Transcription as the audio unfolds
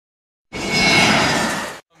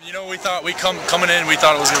we thought coming in, we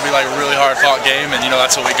thought it was going to be like a really hard-fought game, and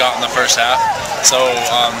that's what we got in the first half. So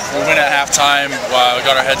we went at halftime, we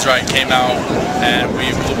got our heads right, came out, and we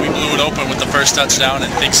blew it open with the first touchdown,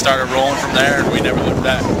 and things started rolling from there, and we never looked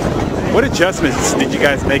back. What adjustments did you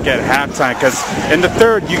guys make at halftime? Because in the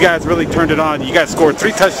third, you guys really turned it on. You guys scored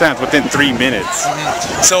 3 touchdowns within 3 minutes.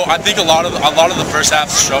 So I think a lot of the first half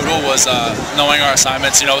struggle was knowing our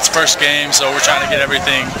assignments. It's first game, so we're trying to get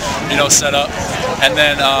everything set up, and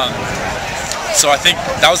then so I think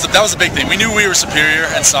that was the big thing. We knew we were superior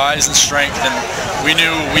in size and strength, and we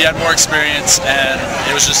knew we had more experience, and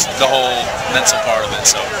it was just the whole mental part of it.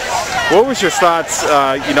 So. What was your thoughts,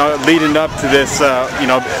 leading up to this,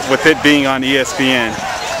 with it being on ESPN?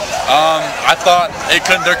 I thought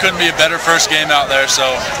there couldn't be a better first game out there. So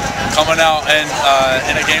coming out and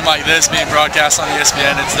in a game like this being broadcast on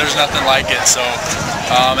ESPN, there's nothing like it. So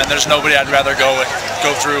and there's nobody I'd rather go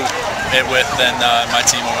through it with than my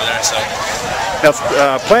team over there. So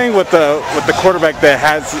now, playing with the quarterback that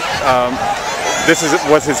has.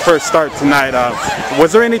 Was his first start tonight.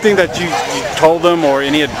 Was there anything that you told him, or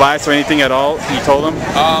any advice or anything at all you told him?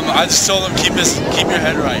 I just told him keep your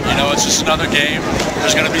head right. It's just another game.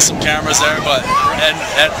 There's going to be some cameras there, but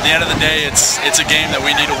at the end of the day, it's a game that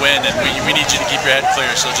we need to win, and we need you to keep your head clear.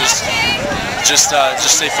 So just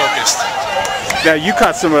stay focused. Now you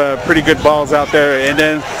caught some pretty good balls out there, and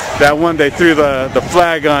then that one they threw the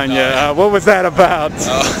flag on you. What was that about?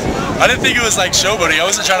 I didn't think it was like showboating. I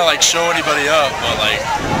wasn't trying to show anybody up, but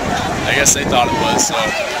I guess they thought it was. So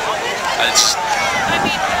I just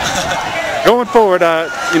going forward,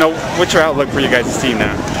 what's your outlook for your guys' team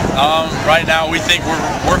now? Right now, we think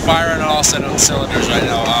we're firing on all cylinders right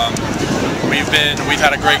now. We've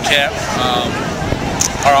had a great camp.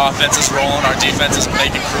 Our offense is rolling, our defense is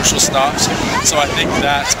making crucial stops. So I think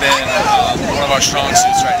that's been one of our strong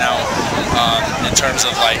suits right now in terms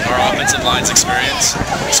of our offensive line's experience.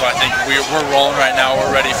 So I think we're rolling right now.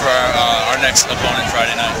 We're ready for our next opponent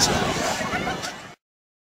Friday night. So.